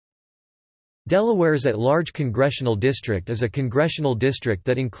Delaware's at-large congressional district is a congressional district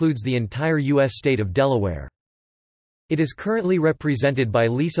that includes the entire U.S. state of Delaware. It is currently represented by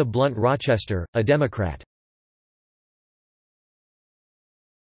Lisa Blunt Rochester, a Democrat.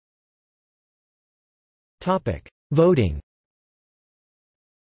 Voting.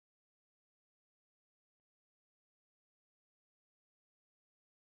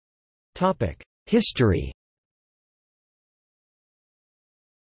 History.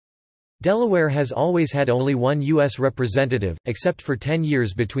 Delaware has always had only one U.S. representative, except for 10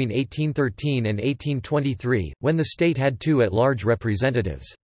 years between 1813 and 1823, when the state had two at-large representatives.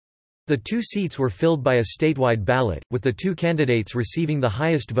 The two seats were filled by a statewide ballot, with the two candidates receiving the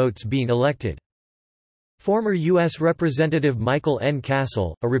highest votes being elected. Former U.S. Representative Michael N.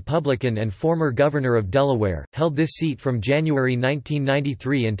 Castle, a Republican and former governor of Delaware, held this seat from January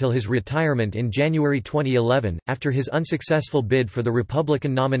 1993 until his retirement in January 2011, after his unsuccessful bid for the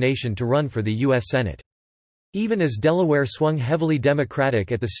Republican nomination to run for the U.S. Senate. Even as Delaware swung heavily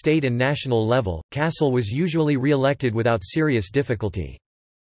Democratic at the state and national level, Castle was usually re-elected without serious difficulty.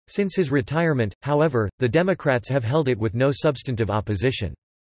 Since his retirement, however, the Democrats have held it with no substantive opposition.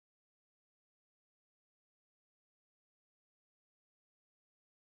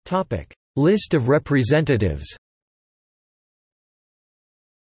 List of representatives.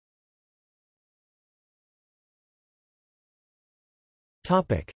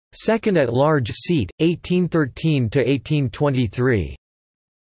 Second at-large seat, 1813 to 1823.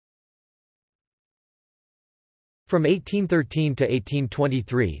 From 1813 to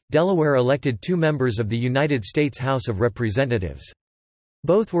 1823, Delaware elected two members of the United States House of Representatives.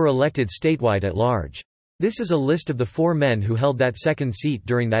 Both were elected statewide at large. This is a list of the four men who held that second seat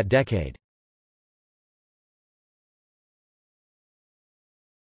during that decade.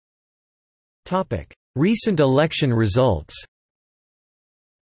 Recent election results.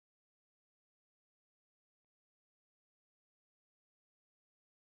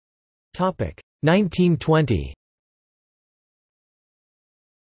 Topic 1920.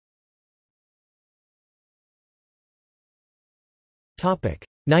 Topic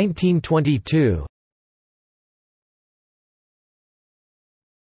 1922.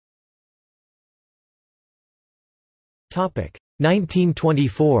 Topic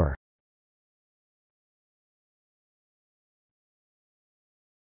 1924.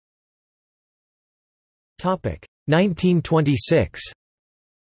 Topic 1926.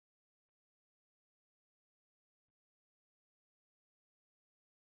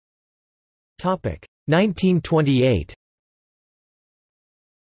 Topic 1928.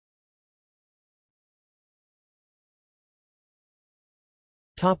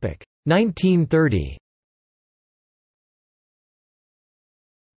 Topic 1930.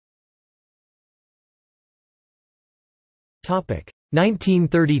 Topic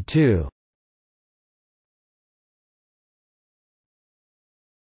 1932.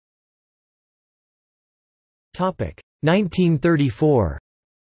 Topic 1934.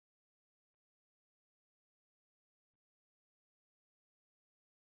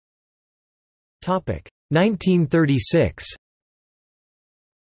 Topic 1936.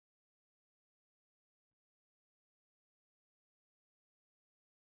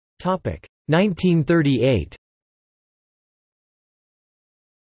 Topic 1938.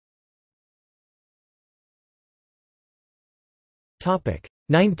 Topic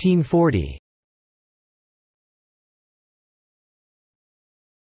 1940.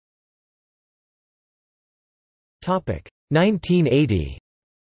 Topic 1980.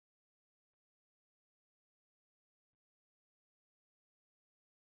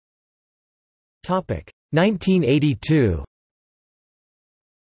 Topic 1982.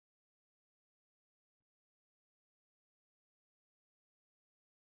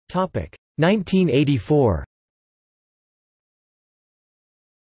 Topic 1984.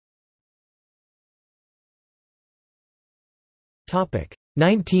 Topic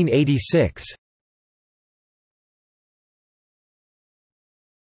 1986.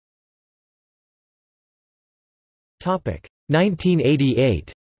 Topic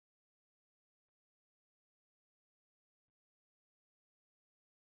 1988.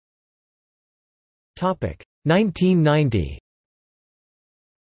 Topic 1990.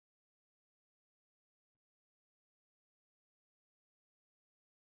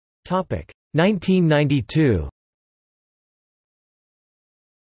 Topic 1992.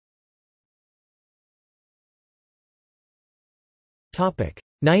 Topic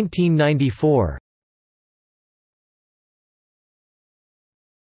 1994.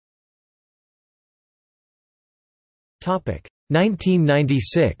 Topic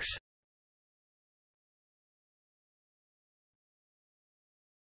 1996.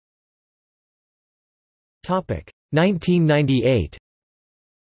 1998.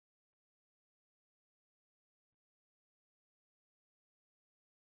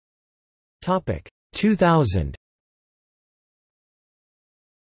 2000.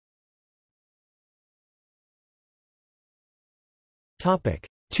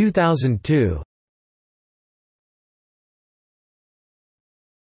 2002.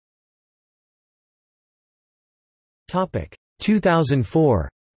 2004.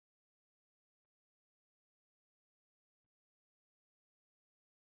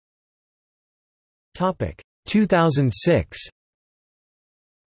 2006.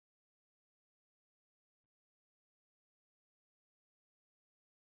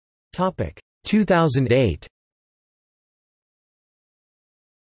 2008.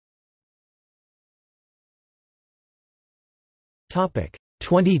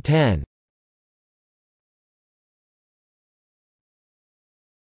 2010.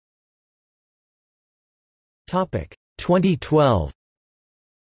 2012.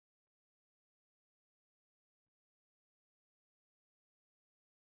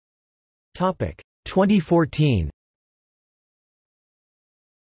 2014.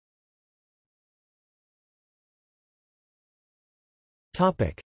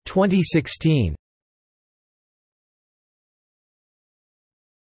 2016.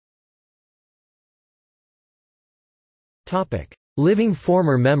 'Living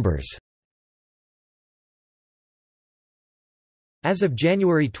former members'. As of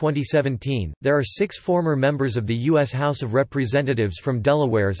January 2017, there are 6 former members of the U.S. House of Representatives from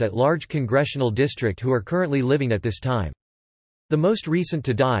Delaware's at-large congressional district who are currently living at this time. The most recent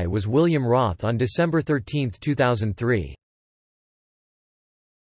to die was William Roth on December 13, 2003.